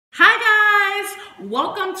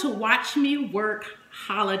Welcome to Watch Me Work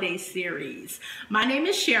Holiday Series. My name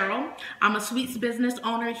is Cheryl. I'm a sweets business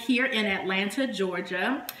owner here in Atlanta,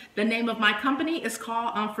 Georgia. The name of my company is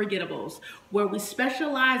called Unforgettables, where we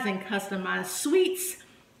specialize in customized sweets,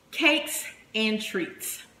 cakes, and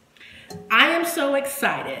treats. I am so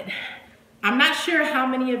excited. I'm not sure how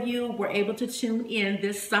many of you were able to tune in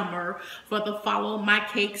this summer for the Follow My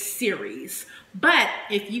Cake series, but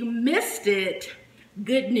if you missed it,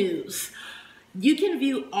 good news. You can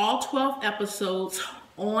view all 12 episodes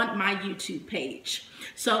on my YouTube page.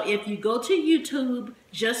 So if you go to YouTube,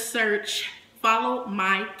 just search Follow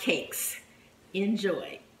My Cakes.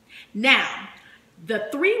 Enjoy. Now, the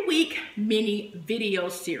 3-week mini video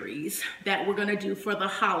series that we're gonna do for the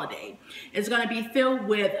holiday is gonna be filled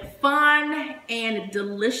with fun and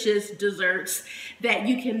delicious desserts that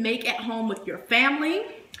you can make at home with your family,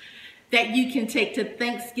 that you can take to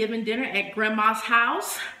Thanksgiving dinner at grandma's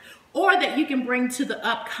house, or that you can bring to the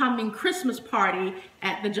upcoming Christmas party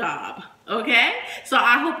at the job, okay? So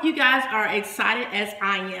I hope you guys are excited as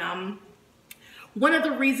I am. One of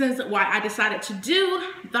the reasons why I decided to do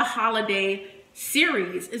the holiday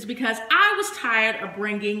series is because I was tired of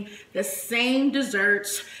bringing the same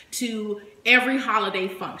desserts to every holiday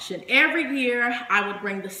function. Every year I would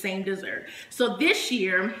bring the same dessert. So this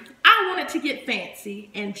year I wanted to get fancy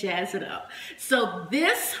and jazz it up. So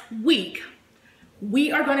this week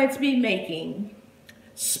we are going to be making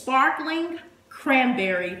sparkling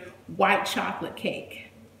cranberry white chocolate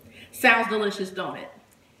cake. Sounds delicious, don't it?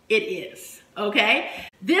 It is, okay?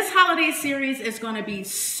 This holiday series is going to be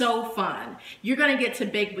so fun. You're going to get to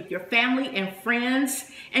bake with your family and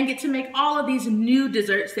friends and get to make all of these new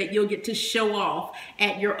desserts that you'll get to show off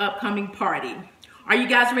at your upcoming party. Are you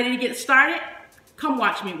guys ready to get started? Come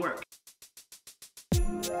watch me work.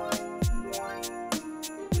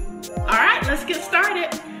 All right, let's get started.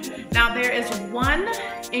 Now there is one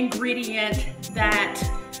ingredient that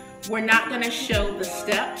we're not going to show the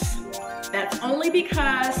steps. That's only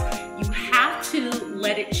because you have to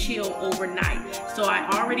let it chill overnight. So I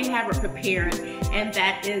already have it prepared, and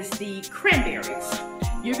that is the cranberries.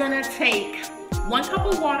 You're gonna take 1 cup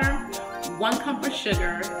of water, 1 cup of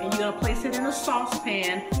sugar, and you're gonna place it in a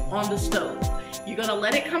saucepan on the stove. You're gonna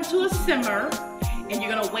let it come to a simmer, and you're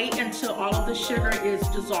gonna wait until all of the sugar is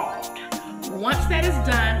dissolved. Once that is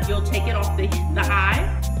done, you'll take it off the eye.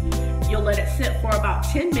 You'll let it sit for about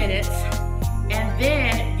 10 minutes, and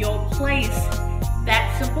then you'll place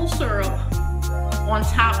that simple syrup on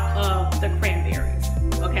top of the cranberries,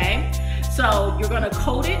 okay? So you're gonna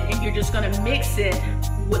coat it, and you're just gonna mix it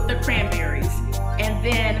with the cranberries, and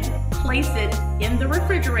then place it in the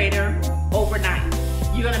refrigerator overnight.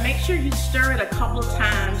 You're gonna make sure you stir it a couple of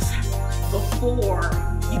times before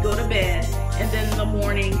you go to bed, and then in the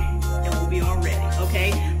morning it will be all ready,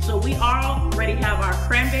 okay? So we already have our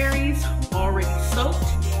cranberries already soaked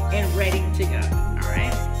and ready to go, all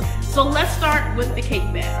right? So let's start with the cake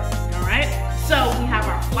batter, all right? So we have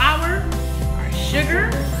our flour, our sugar,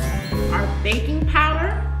 our baking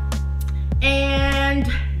powder, and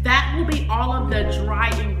that will be all of the dry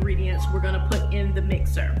ingredients we're gonna put in the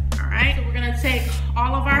mixer, all right? So we're gonna take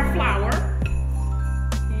all of our flour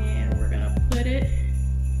and we're gonna put it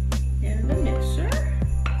in the mixer.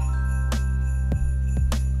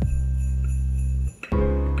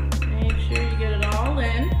 Make sure you get it all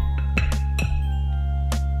in.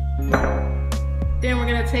 Then we're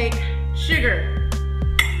gonna take sugar,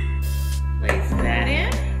 place that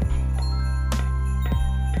in.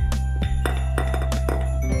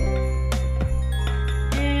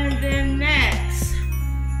 And then next,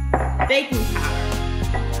 baking powder.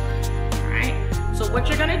 All right, so what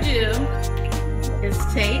you're gonna do is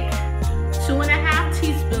take 2½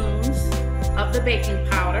 teaspoons of the baking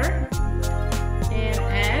powder and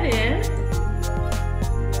add in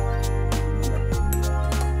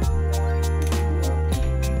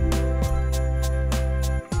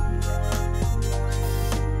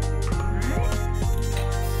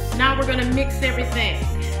Now we're gonna mix everything.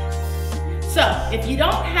 So if you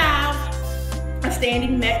don't have a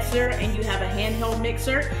standing mixer and you have a handheld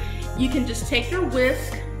mixer, you can just take your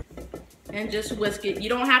whisk and just whisk it. You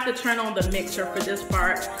don't have to turn on the mixer for this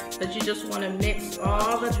part, but you just wanna mix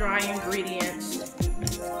all the dry ingredients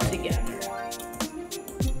together.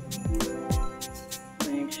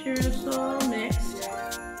 Make sure it's all mixed.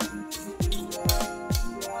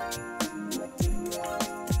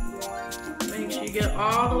 Get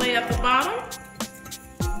all the way up the bottom.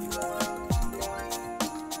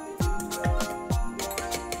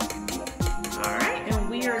 All right, and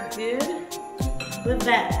we are good with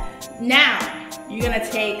that. Now, you're gonna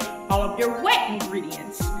take all of your wet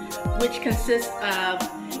ingredients, which consists of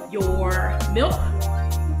your milk,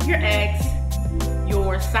 your eggs,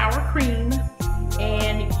 your sour cream,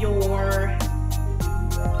 and your,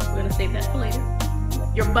 we're gonna save that for later,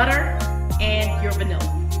 your butter and your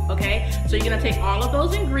vanilla, okay? So you're gonna take all of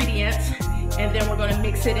those ingredients and then we're gonna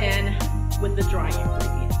mix it in with the dry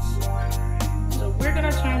ingredients. So we're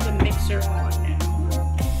gonna turn the mixer on now.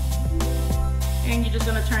 And you're just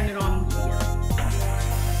gonna turn it on medium.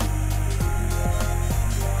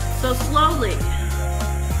 So slowly,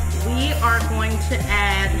 we are going to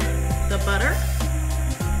add the butter.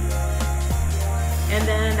 And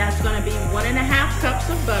then that's gonna be 1.5 cups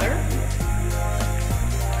of butter.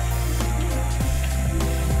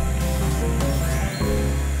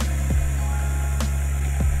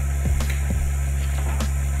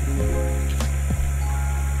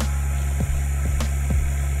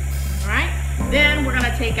 Then we're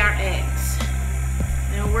gonna take our eggs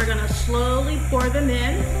and we're gonna slowly pour them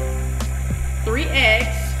in. 3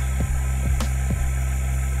 eggs.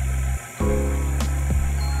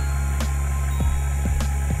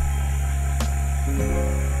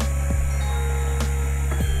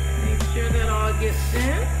 Make sure that all gets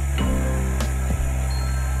in.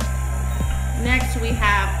 Next we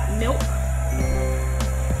have milk.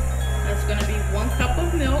 That's gonna be 1 cup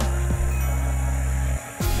of milk.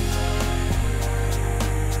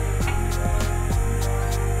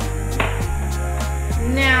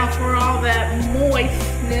 Now for all that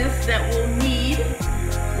moistness that we'll need,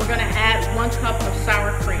 we're gonna add 1 cup of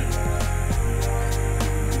sour cream.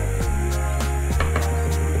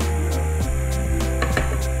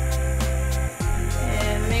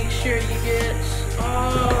 And make sure you get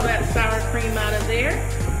all that sour cream out of there.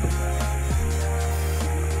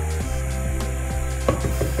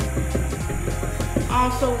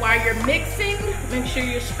 Also, while you're mixing, make sure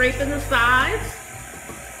you're scraping the sides.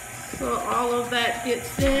 So all of that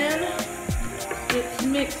gets in, gets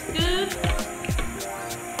mixed good.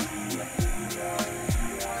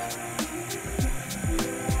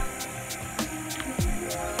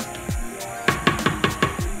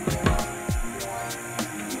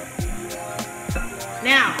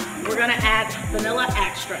 Now, we're gonna add vanilla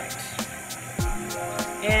extract.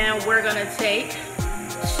 And we're gonna take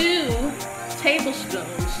 2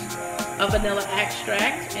 tablespoons of vanilla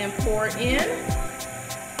extract and pour in.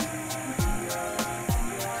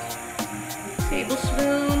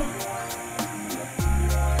 Tablespoon.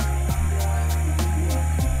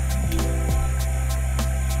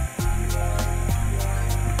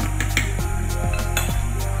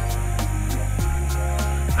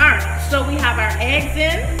 Alright, so we have our eggs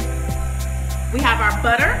in, we have our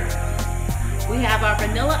butter, we have our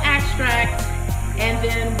vanilla extract, and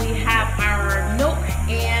then we have our milk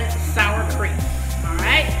and sour cream.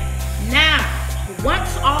 Alright, now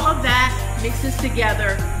once all of that mixes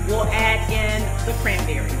together, we'll add in the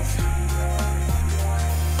cranberries.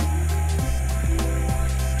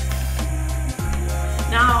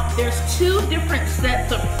 Now, there's 2 different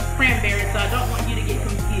sets of cranberries, so I don't want you to get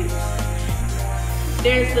confused.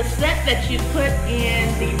 There's the set that you put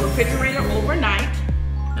in the refrigerator overnight.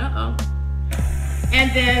 Uh-oh.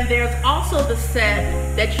 And then there's also the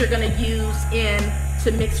set that you're gonna use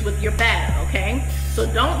to mix with your batter, okay?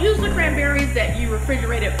 So don't use the cranberries that you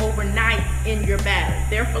refrigerated overnight in your batter.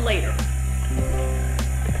 They're for later.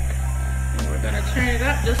 And we're gonna turn it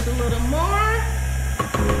up just a little more.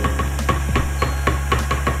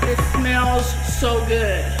 It smells so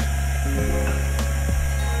good.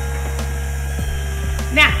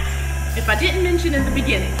 Now, if I didn't mention in the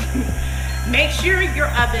beginning, make sure your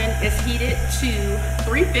oven is heated to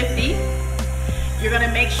 350. You're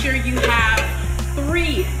gonna make sure you have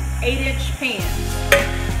 3 8-inch pans.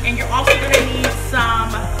 And you're also gonna need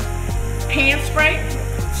some pan spray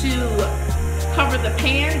to cover the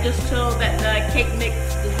pan just so that the cake mix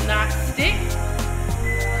does not stick.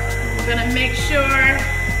 We're gonna make sure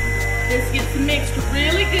this gets mixed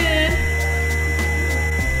really good.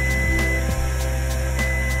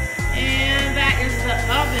 And that is the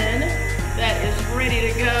oven that is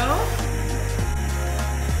ready to go.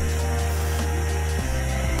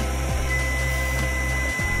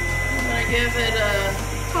 I'm gonna give it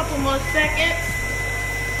a couple more seconds.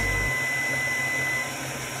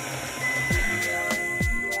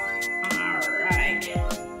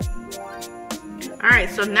 All right,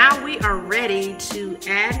 so now we are ready to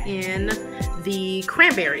add in the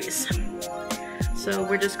cranberries. So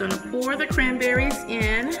we're just gonna pour the cranberries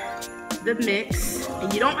in the mix.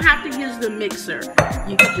 And you don't have to use the mixer.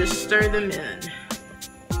 You can just stir them in.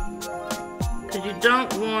 Because you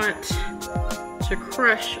don't want to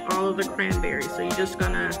crush all of the cranberries. So you're just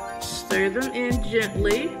gonna stir them in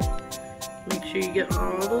gently. Make sure you get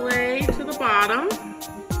all the way to the bottom.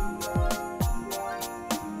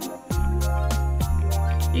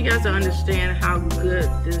 You guys don't understand how good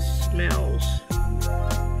this smells.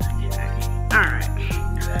 Okay. All right.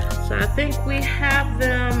 So I think we have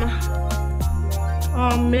them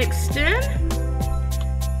all mixed in.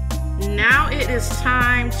 Now it is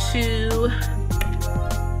time to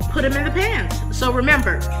put them in the pans. So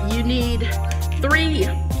remember, you need 3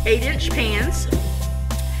 8-inch pans,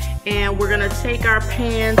 and we're gonna take our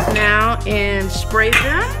pans now and spray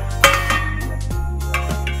them.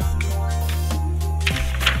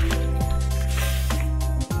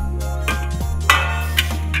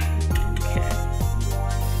 Okay.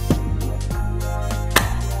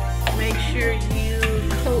 Make sure you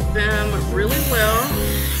coat them really well.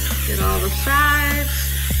 Get all the sides.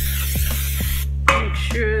 Make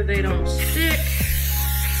sure they don't stick.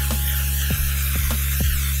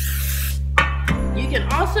 You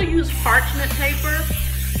can also use parchment paper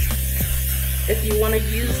if you want to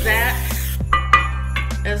use that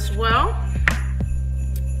as well.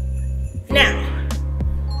 Now,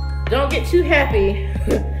 don't get too happy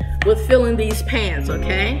with filling these pans,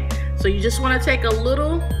 okay? So you just want to take a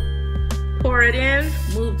little, pour it in,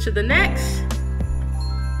 move to the next,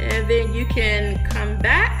 and then you can come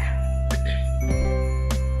back.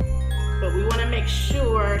 But we want to make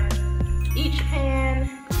sure each pan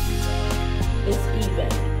is even.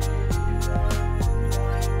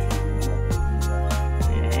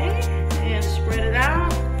 Okay, and spread it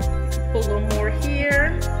out. Put a little more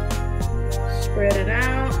here. Spread it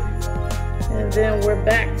out. And then we're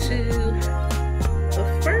back to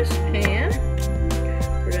the first pan.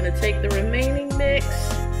 We're going to take the remaining mix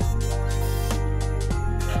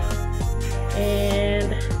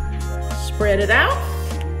and spread it out.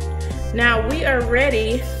 Now we are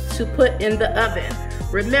ready to put in the oven.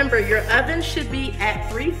 Remember, your oven should be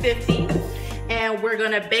at 350, and we're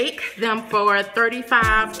gonna bake them for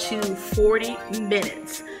 35 to 40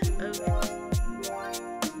 minutes.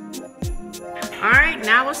 All right,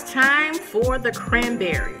 now it's time for the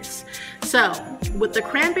cranberries. So with the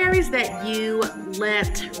cranberries that you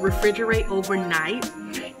let refrigerate overnight,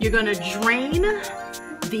 you're gonna drain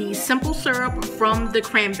the simple syrup from the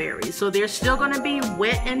cranberries. So they're still gonna be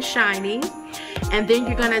wet and shiny. And then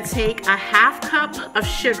you're gonna take a ½ cup of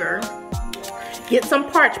sugar, get some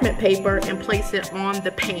parchment paper, and place it on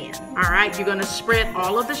the pan. All right, you're gonna spread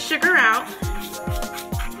all of the sugar out.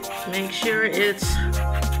 Make sure it's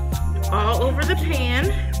all over the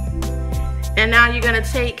pan. And now you're gonna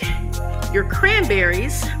take your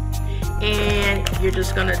cranberries and you're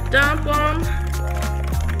just gonna dump them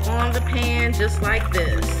on the pan just like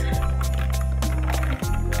this.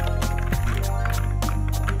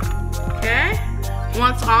 Okay?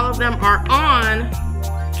 Once all of them are on,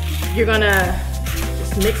 you're gonna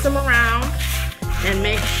just mix them around and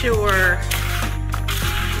make sure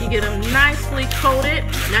you get them nicely coated.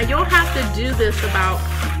 Now you'll have to do this about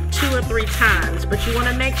 2 or 3 times, but you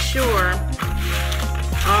wanna make sure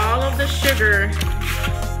all of the sugar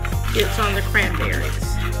gets on the cranberries.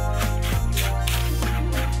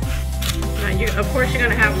 Now of course you're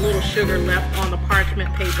gonna have a little sugar left on the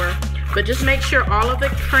parchment paper, but just make sure all of the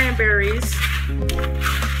cranberries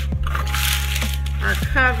are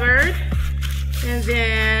covered. And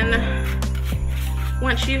then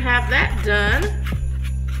once you have that done,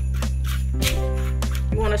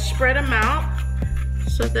 you want to spread them out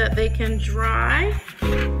so that they can dry.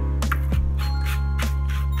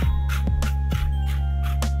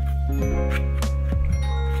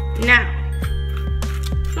 Now,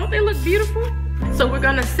 don't they look beautiful? So we're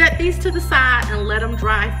gonna set these to the side and let them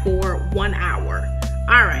dry for 1 hour.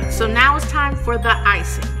 All right, so now it's time for the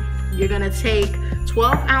icing. You're gonna take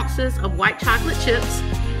 12 ounces of white chocolate chips,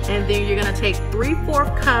 and then you're gonna take 3/4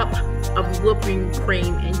 cup of whipping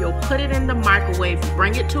cream, and you'll put it in the microwave,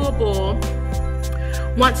 bring it to a boil.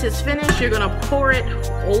 Once it's finished, you're gonna pour it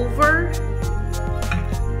over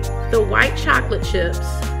the white chocolate chips.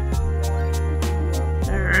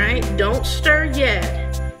 All right, don't stir yet.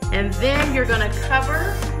 And then you're gonna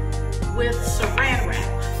cover with saran wrap.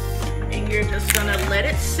 And you're just gonna let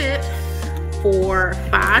it sit for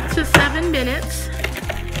 5 to 7 minutes.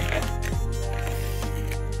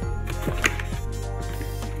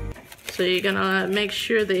 So you're gonna make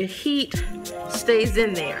sure the heat stays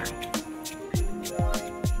in there.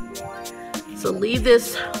 So leave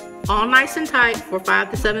this all nice and tight for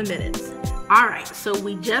 5 to 7 minutes. All right, so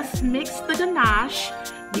we just mixed the ganache.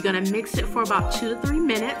 You're gonna mix it for about 2 to 3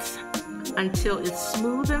 minutes until it's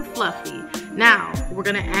smooth and fluffy. Now, we're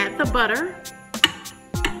gonna add the butter.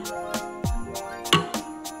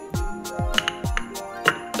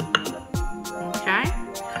 Okay,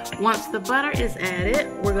 once the butter is added,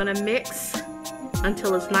 we're gonna mix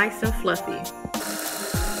until it's nice and fluffy.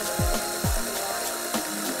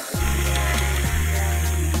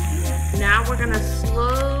 we're gonna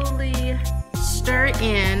slowly stir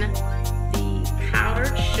in the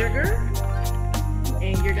powdered sugar,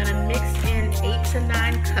 and you're gonna mix in 8 to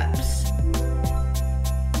 9 cups.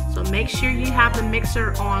 So make sure you have the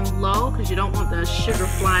mixer on low because you don't want the sugar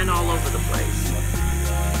flying all over the place.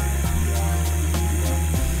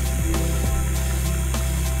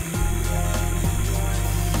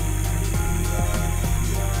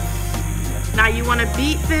 Now you want to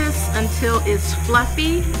beat this until it's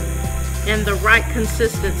fluffy and the right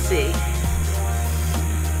consistency.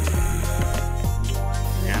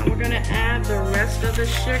 Now we're going to add the rest of the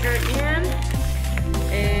sugar in,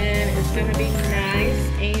 and it's going to be nice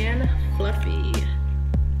and fluffy.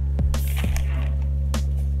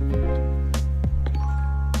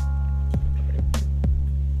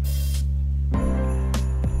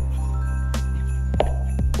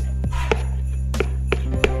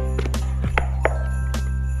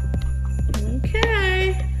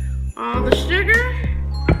 Okay, all the sugar,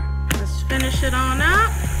 let's finish it on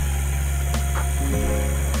up.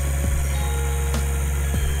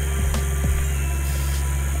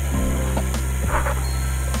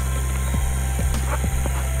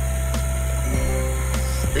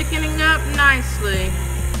 Thickening up nicely.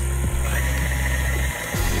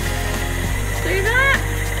 See that?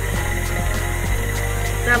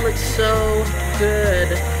 That looks so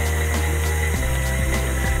good.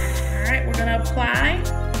 Alright, we're gonna apply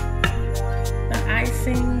the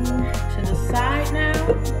icing to the side now.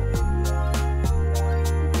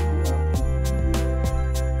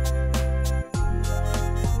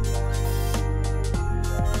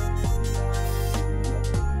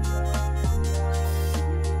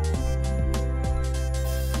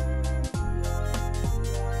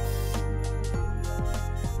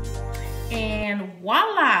 And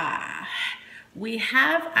voila! We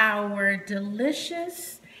have our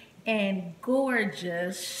delicious and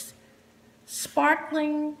gorgeous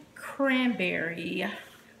sparkling cranberry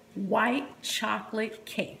white chocolate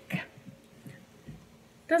cake.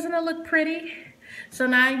 Doesn't it look pretty? So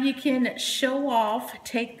now you can show off,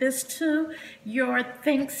 take this to your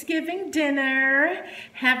Thanksgiving dinner,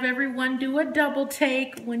 have everyone do a double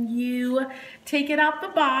take when you take it out the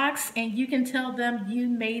box, and you can tell them you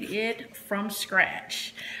made it from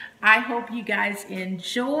scratch. I hope you guys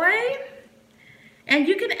enjoy, and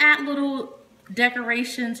you can add little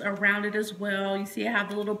decorations around it as well. You see I have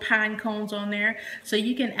the little pine cones on there, so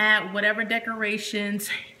you can add whatever decorations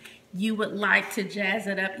you would like to jazz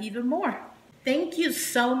it up even more. Thank you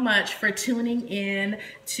so much for tuning in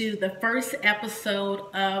to the first episode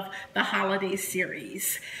of the holiday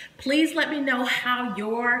series. Please let me know how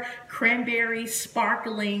your cranberry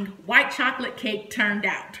sparkling white chocolate cake turned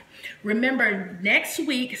out. Remember, next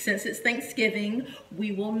week, since it's Thanksgiving,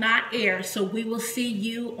 we will not air, so we will see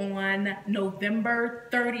you on November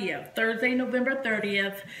 30th, Thursday, November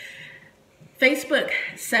 30th, Facebook,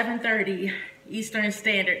 7:30 Eastern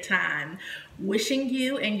Standard Time. Wishing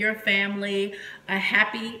you and your family a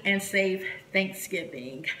happy and safe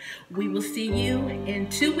Thanksgiving. We will see you in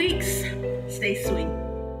 2 weeks. Stay sweet.